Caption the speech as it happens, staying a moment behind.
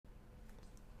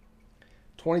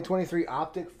2023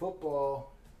 Optic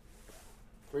football.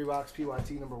 3-box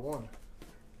PYT number 1.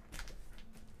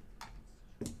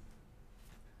 This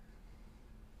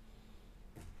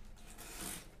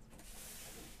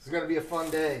is going to be a fun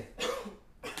day.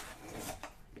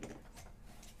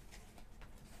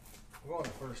 We're going the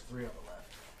first 3 on the left.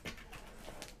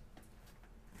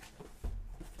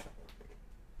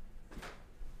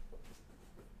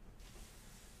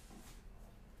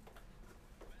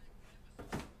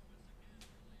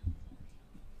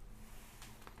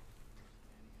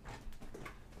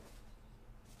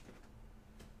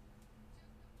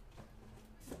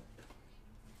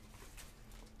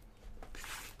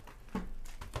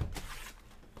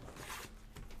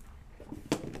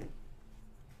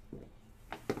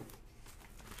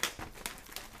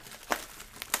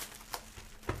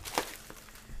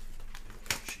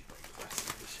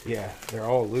 Yeah, they're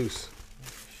all loose.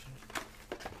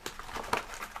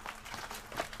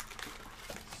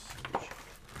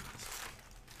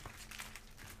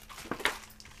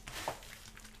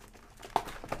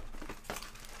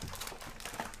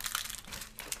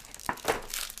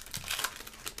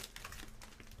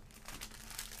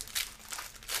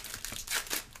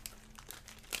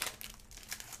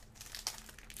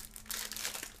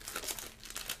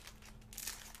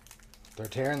 They're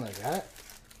tearing like that?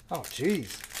 Oh,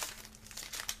 jeez.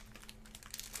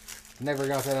 Never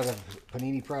got that out of a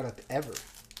Panini product ever.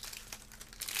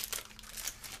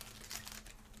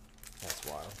 That's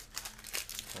wild.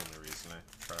 Only reason I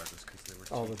tried was because they were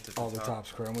cheap All the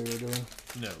Topps Chrome we were doing?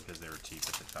 No, because they were cheap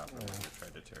at the top. I wouldn't have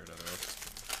tried to tear it otherwise.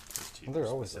 Well, they're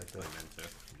always like that. Meant to.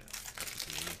 No, that's just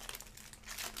Panini.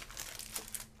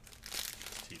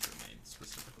 Teeth are made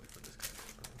specifically for this kind of thing.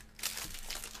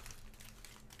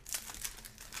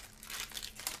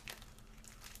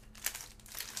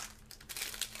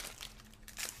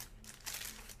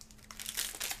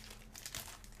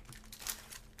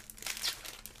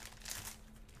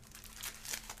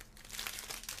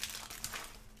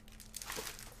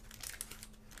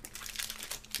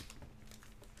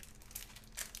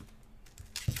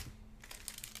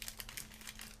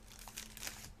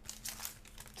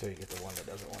 So you get the one that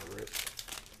doesn't want to rip.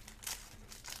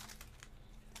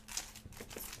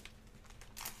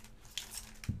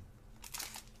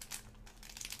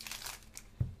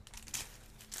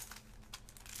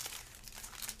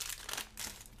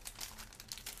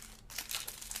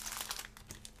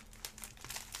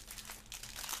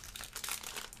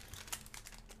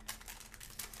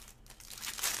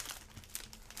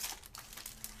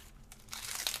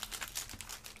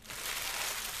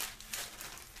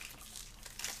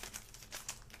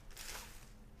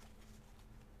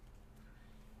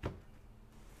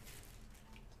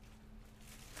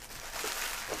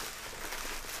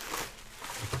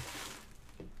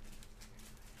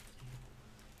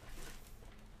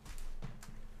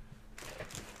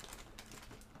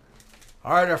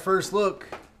 All right, our first look.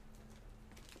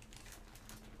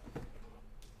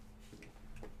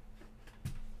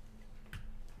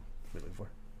 What are we looking for?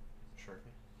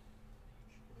 Sharpie.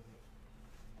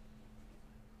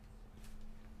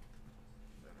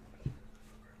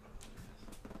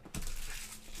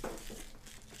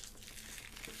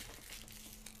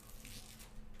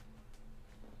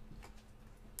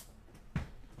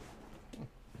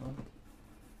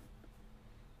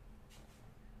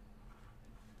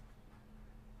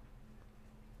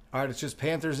 All right, it's just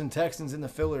Panthers and Texans in the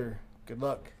filler. Good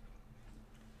luck.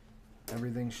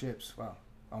 Everything ships. Wow,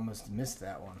 almost missed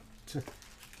that one.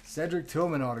 Cedric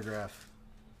Tillman autograph.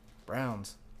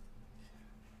 Browns.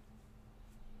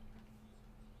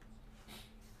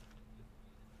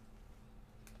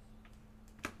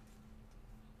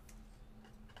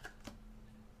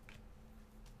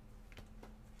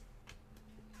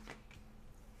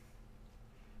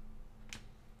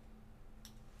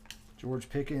 George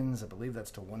Pickens, I believe that's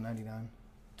to 199.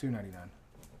 299.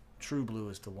 True Blue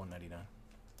is to 199.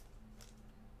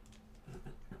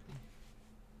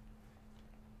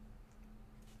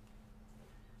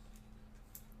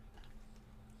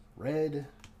 Red,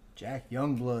 Jack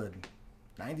Youngblood.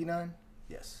 99?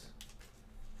 Yes.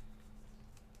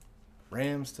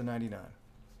 Rams to 99.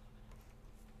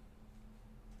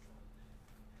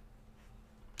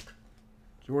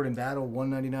 Jordan Battle,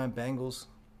 199 Bengals.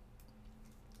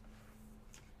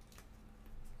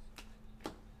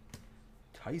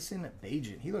 Tyson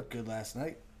Bagent. He looked good last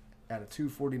night at a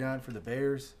 249 for the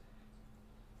Bears.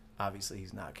 Obviously,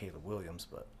 he's not Caleb Williams,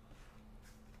 but.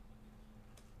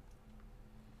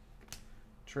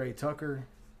 Trey Tucker,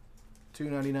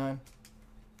 299.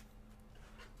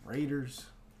 Raiders.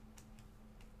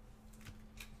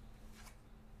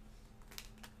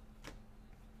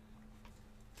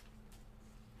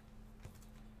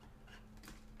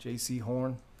 J.C.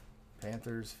 Horn,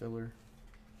 Panthers filler.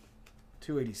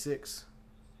 286.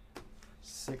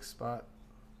 6 spot.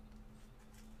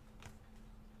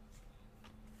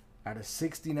 Out of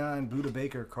 69, Buda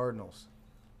Baker, Cardinals.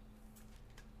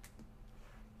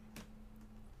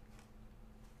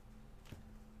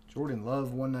 Jordan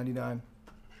Love, 199.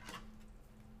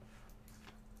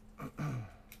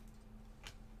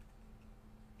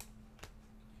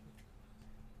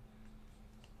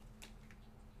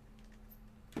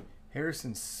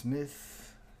 Harrison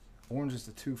Smith, orange is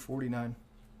to 249.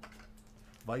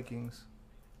 Vikings.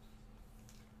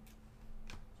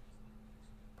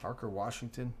 Parker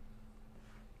Washington.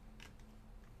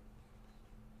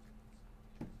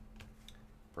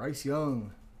 Bryce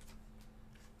Young.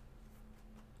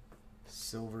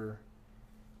 Silver.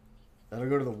 That'll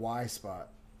go to the Y spot.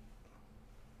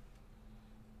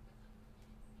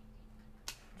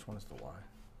 Which one is the Y?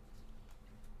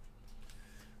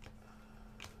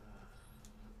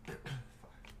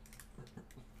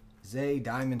 Zay,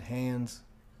 Diamond Hands.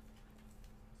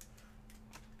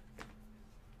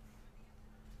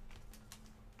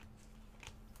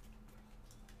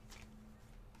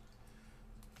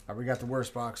 All right, we got the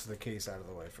worst box of the case out of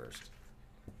the way first.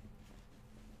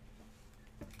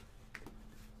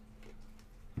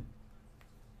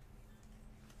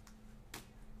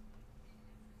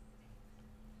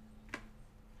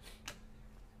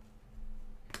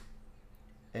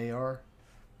 AR.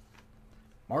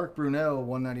 Mark Brunell,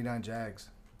 199 Jags.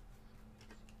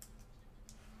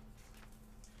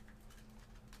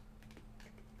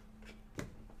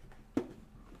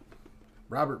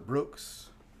 Robert Brooks,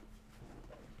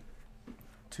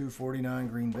 249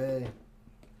 Green Bay.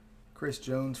 Chris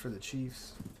Jones for the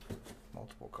Chiefs.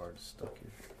 Multiple cards stuck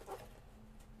here.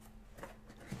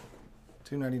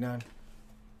 299.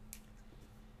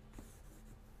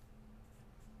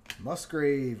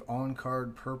 Musgrave on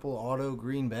card purple auto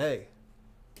Green Bay.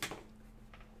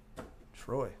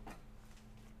 Troy.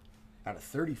 Out of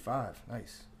 35.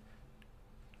 Nice.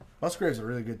 Musgrave's a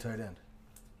really good tight end.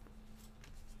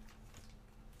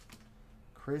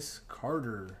 Chris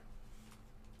Carter.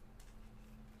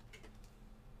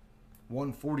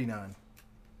 149.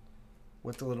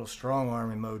 With the little strong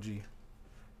arm emoji.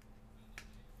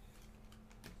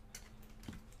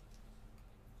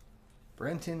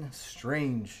 Brenton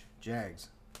Strange, Jags.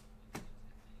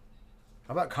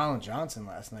 How about Colin Johnson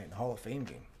last night in the Hall of Fame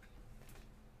game?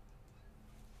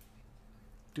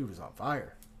 Dude was on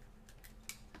fire.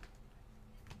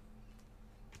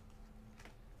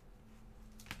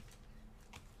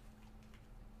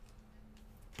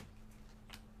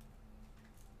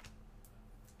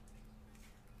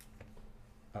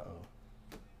 Uh-oh.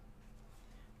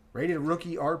 Rated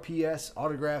rookie RPS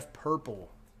autograph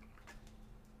purple.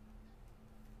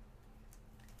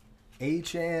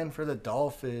 Achan for the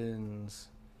Dolphins.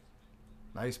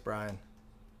 Nice, Brian.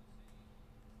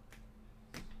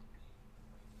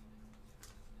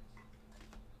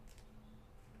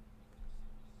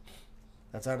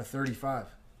 That's out of 35.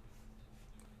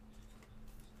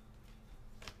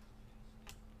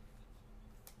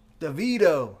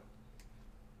 DeVito.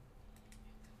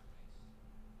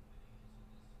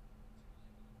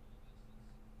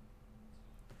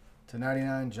 To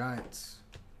 99 Giants.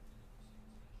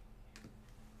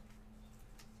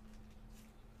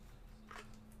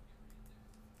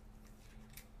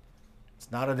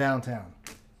 It's not a downtown.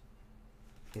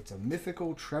 It's a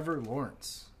mythical Trevor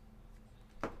Lawrence.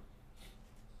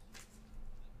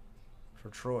 For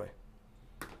Troy.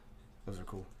 Those are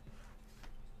cool.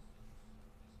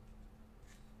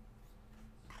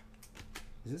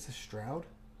 Is this a Stroud?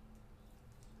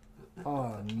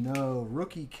 Oh no.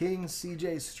 Rookie King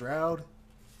CJ Stroud.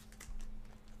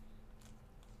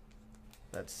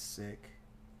 That's sick.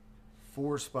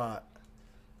 4 spot.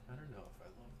 I don't know if I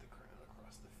love the crown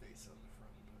across the face on the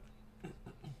front,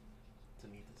 but it's a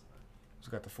neat design. It's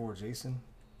got the 4 Jason.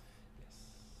 Yes.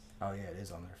 Oh yeah, it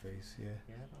is on their face, yeah.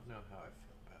 Yeah, I don't know how I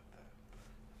feel about that,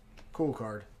 but Cool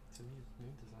card. it's a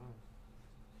neat design.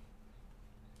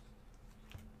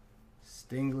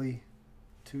 Stingley,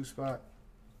 2 spot.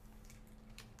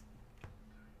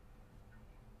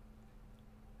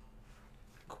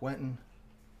 Quentin.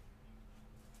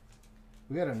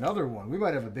 We got another one. We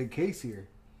might have a big case here.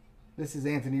 This is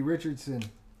Anthony Richardson.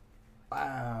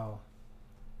 Wow.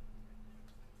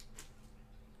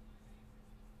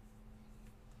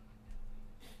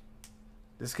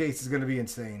 This case is going to be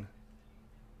insane.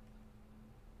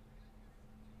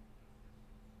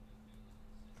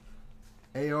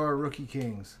 AR Rookie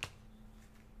Kings.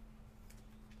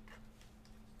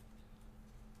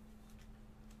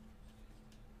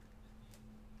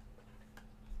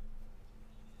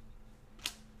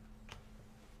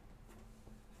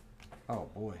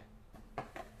 boy.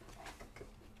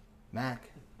 Mac.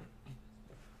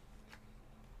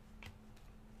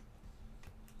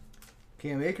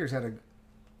 Cam Akers had a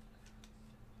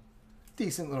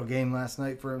decent little game last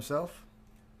night for himself.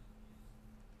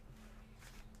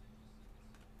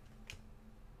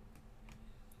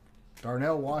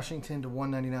 Darnell Washington to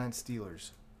 199 Steelers.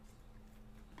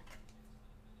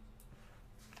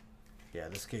 Yeah,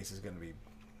 this case is going to be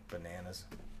bananas.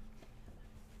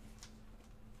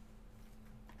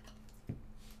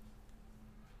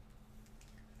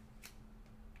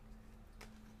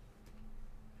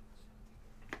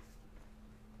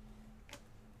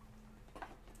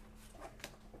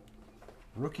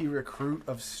 Rookie recruit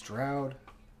of Stroud.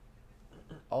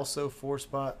 Also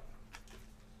 4-spot.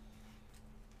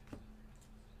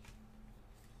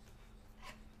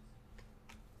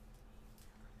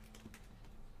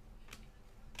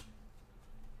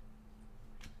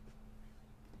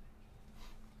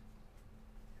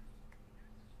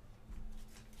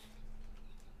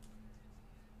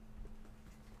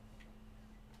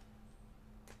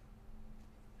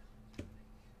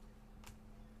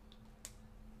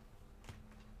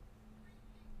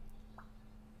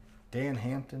 Dan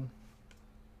Hampton.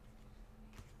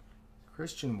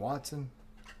 Christian Watson.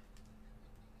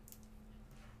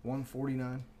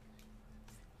 149.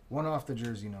 One off the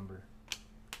jersey number.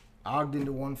 Ogden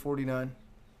to 149.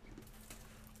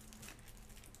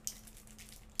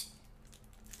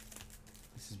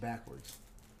 This is backwards.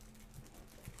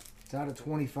 It's out of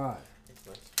 25.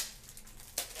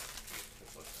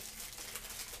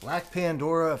 Black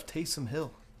Pandora of Taysom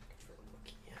Hill.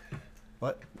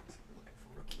 What?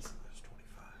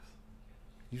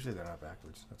 Usually they're not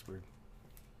backwards. That's weird.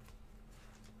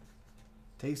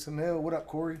 Taysom Hill. What up,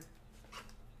 Corey?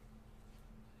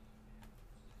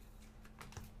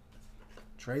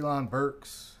 Traylon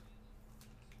Burks.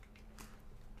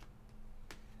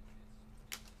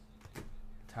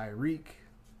 Tyreek.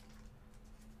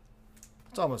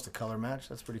 It's almost a color match.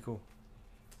 That's pretty cool.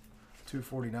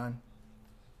 249.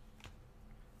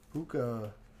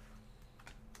 Puka.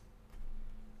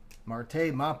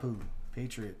 Marte Mapu.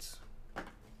 Patriots.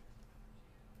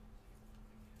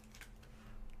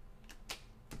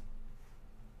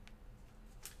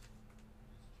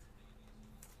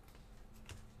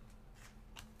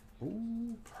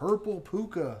 Ooh, purple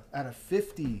Puka at a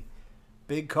 50.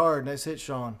 Big card. Nice hit,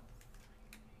 Sean.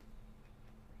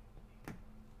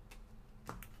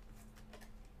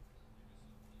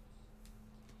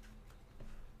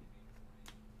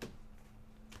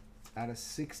 At a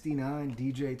 69,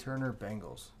 DJ Turner,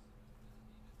 Bengals.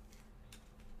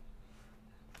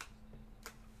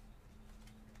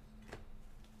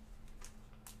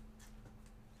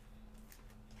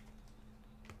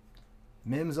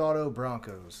 Mims Auto,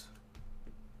 Broncos.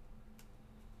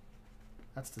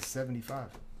 That's the 75.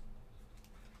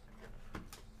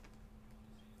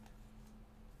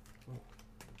 Oh.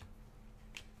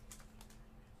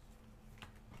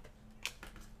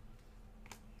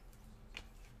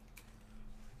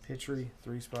 Pitchery,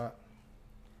 3-spot.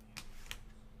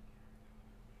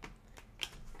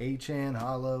 Achan,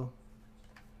 Hollow.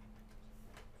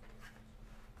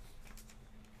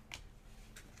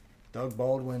 Doug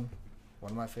Baldwin,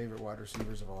 one of my favorite wide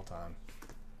receivers of all time.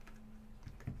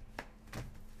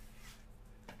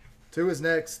 2 is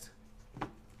next.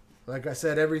 Like I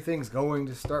said, everything's going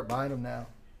to start buying them now.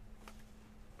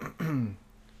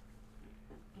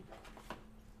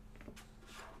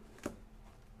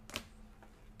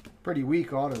 Pretty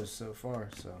weak autos so far,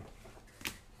 so.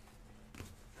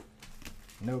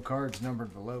 No cards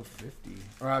numbered below 50.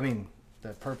 Or, I mean,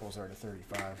 the purples are to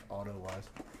 35, auto-wise.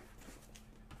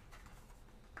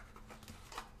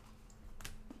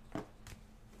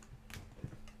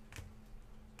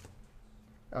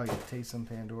 Oh, yeah, Taysom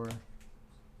Pandora.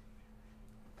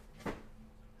 How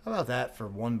about that for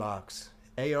one box?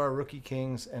 AR Rookie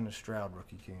Kings and a Stroud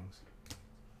Rookie Kings.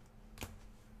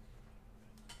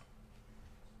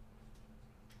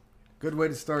 Good way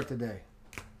to start the day.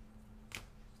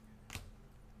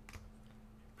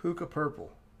 Puka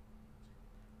Purple.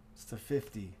 It's the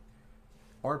 50.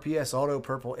 RPS Auto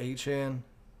Purple Achan.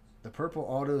 The purple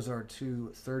autos are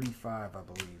to 35, I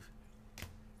believe.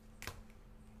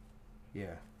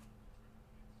 Yeah.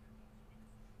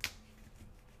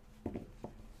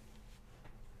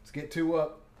 Let's get 2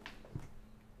 up.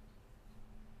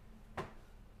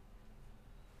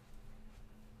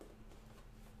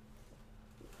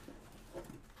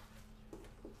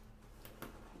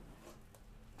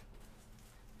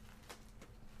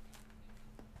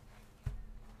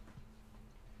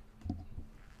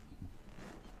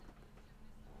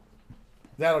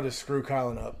 That'll just screw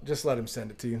Colin up. Just let him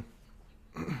send it to you.